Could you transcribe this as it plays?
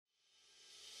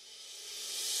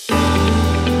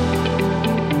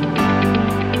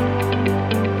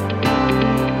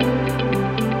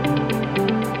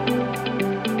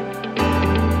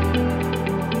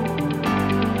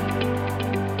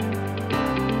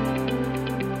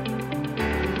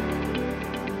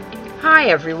Hi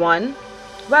everyone,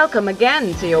 welcome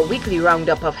again to your weekly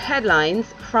roundup of headlines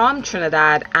from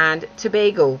Trinidad and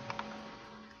Tobago.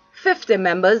 50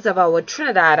 members of our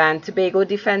Trinidad and Tobago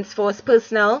Defense Force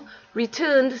personnel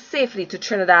returned safely to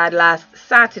Trinidad last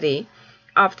Saturday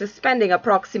after spending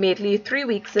approximately 3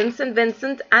 weeks in St.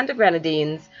 Vincent and the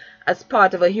Grenadines as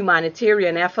part of a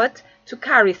humanitarian effort to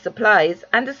carry supplies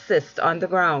and assist on the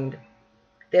ground.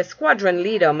 Their squadron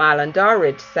leader, Marlon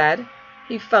Dorridge, said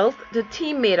he felt the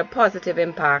team made a positive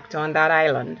impact on that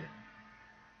island.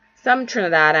 Some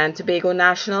Trinidad and Tobago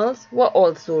nationals were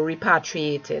also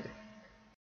repatriated.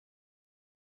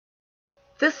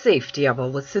 The safety of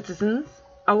our citizens,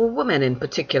 our women in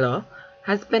particular,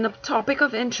 has been a topic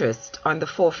of interest on the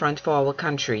forefront for our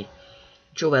country.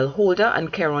 Joel Holder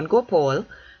and Karen Gopal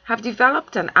have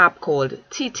developed an app called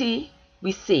TT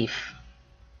We Safe,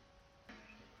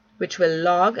 which will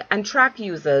log and track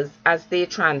users as they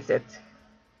transit.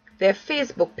 Their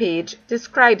Facebook page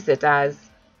describes it as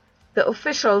the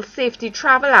official safety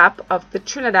travel app of the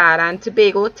Trinidad and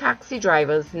Tobago Taxi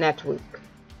Drivers Network.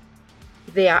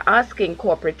 They are asking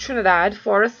corporate Trinidad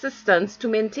for assistance to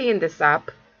maintain this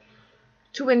app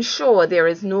to ensure there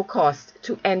is no cost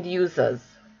to end users.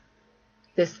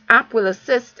 This app will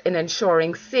assist in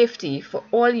ensuring safety for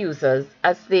all users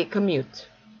as they commute.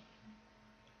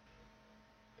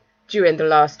 During the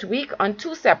last week, on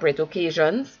 2 separate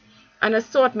occasions, an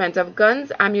assortment of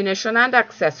guns, ammunition, and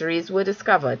accessories were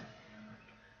discovered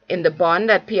in the bond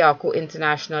at Piarco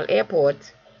International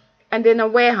Airport and in a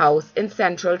warehouse in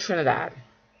central Trinidad.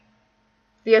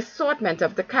 The assortment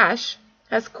of the cash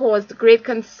has caused great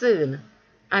concern,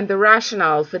 and the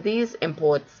rationale for these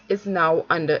imports is now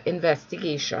under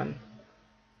investigation.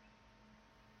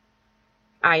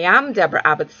 I am Deborah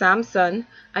Abbott Sampson,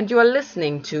 and you are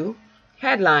listening to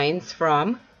Headlines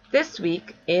from This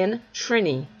Week in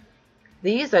Trini.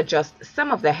 These are just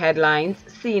some of the headlines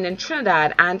seen in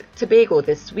Trinidad and Tobago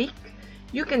this week.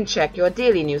 You can check your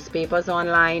daily newspapers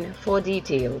online for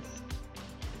details.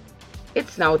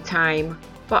 It's now time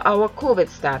for our COVID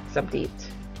stats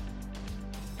update.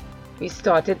 We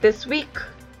started this week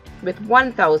with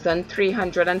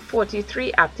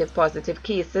 1,343 active positive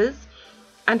cases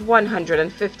and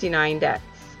 159 deaths.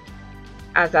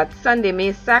 As at Sunday,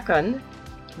 May 2nd,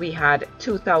 we had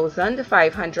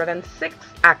 2,506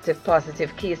 active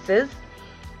positive cases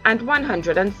and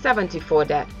 174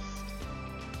 deaths,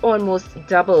 almost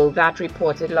double that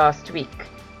reported last week.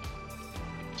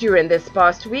 During this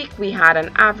past week, we had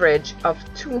an average of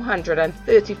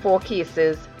 234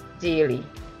 cases daily.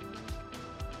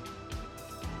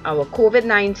 Our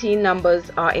COVID-19 numbers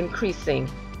are increasing,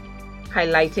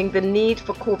 highlighting the need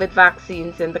for COVID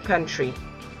vaccines in the country.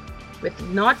 With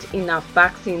not enough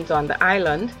vaccines on the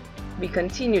island, we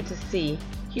continue to see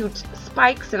huge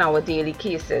spikes in our daily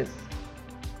cases.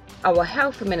 Our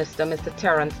Health Minister, Mr.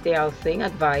 Terence Dayal Singh,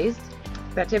 advised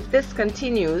that if this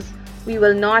continues, we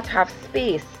will not have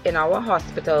space in our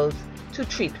hospitals to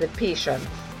treat with patients.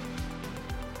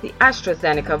 The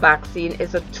AstraZeneca vaccine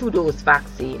is a 2-dose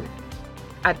vaccine.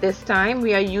 At this time,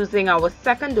 we are using our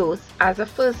second dose as a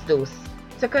first dose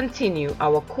to continue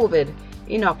our COVID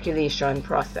inoculation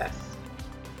process.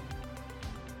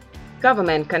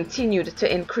 Government continued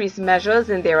to increase measures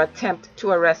in their attempt to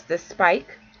arrest this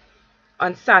spike.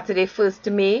 On Saturday,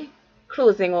 1st May,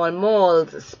 closing all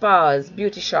malls, spas,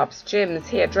 beauty shops, gyms,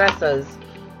 hairdressers,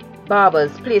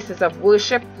 barbers, places of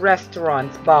worship,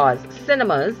 restaurants, bars,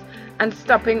 cinemas, and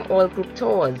stopping all group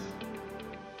tours.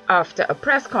 After a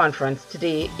press conference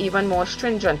today, even more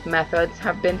stringent methods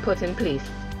have been put in place,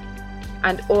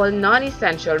 and all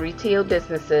non-essential retail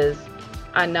businesses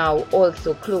are now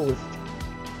also closed.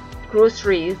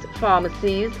 Groceries,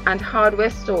 pharmacies, and hardware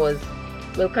stores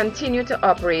will continue to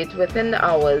operate within the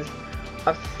hours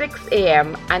of 6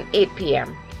 a.m. and 8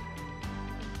 p.m.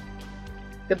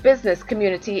 The business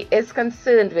community is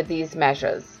concerned with these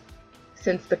measures,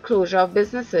 since the closure of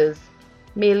businesses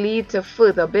may lead to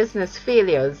further business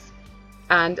failures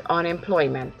and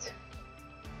unemployment.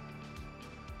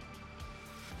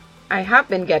 I have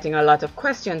been getting a lot of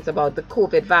questions about the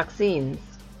COVID vaccines.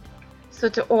 So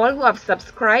to all who have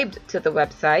subscribed to the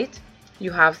website,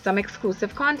 you have some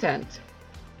exclusive content.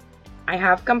 I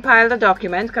have compiled a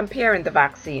document comparing the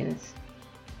vaccines.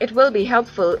 It will be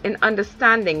helpful in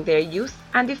understanding their use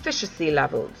and efficacy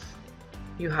levels.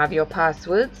 You have your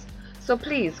passwords, so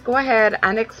please go ahead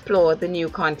and explore the new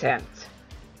content.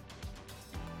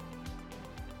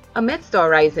 Amidst our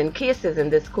rise in cases in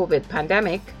this COVID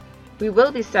pandemic, we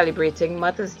will be celebrating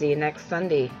Mother's Day next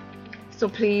Sunday. So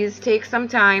please take some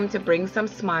time to bring some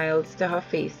smiles to her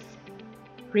face.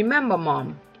 Remember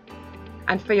Mom.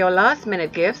 And for your last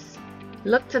minute gifts,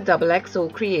 Look to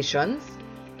XXO Creations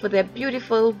for their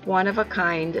beautiful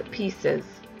one-of-a-kind pieces.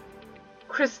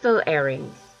 Crystal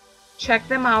earrings. Check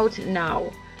them out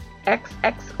now.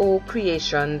 XXO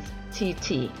Creations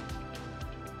TT.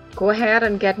 Go ahead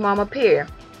and get Mom a pair.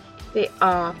 They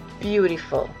are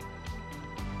beautiful.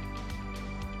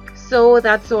 So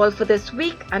that's all for this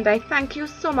week, and I thank you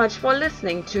so much for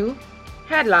listening to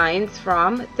Headlines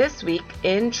from This Week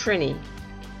in Trini.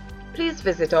 Please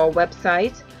visit our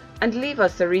website and leave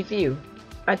us a review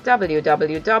at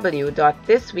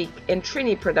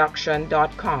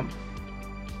www.thisweekintriniproduction.com.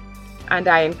 And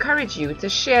I encourage you to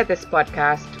share this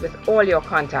podcast with all your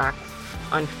contacts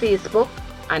on Facebook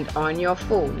and on your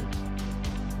phone.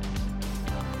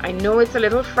 I know it's a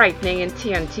little frightening in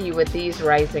TNT with these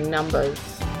rising numbers,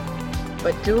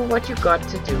 but do what you got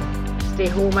to do. Stay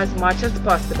home as much as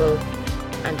possible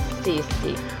and stay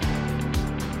safe.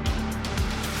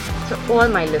 To all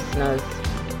my listeners,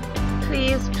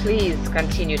 please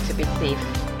continue to be safe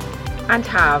and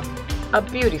have a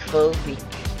beautiful week.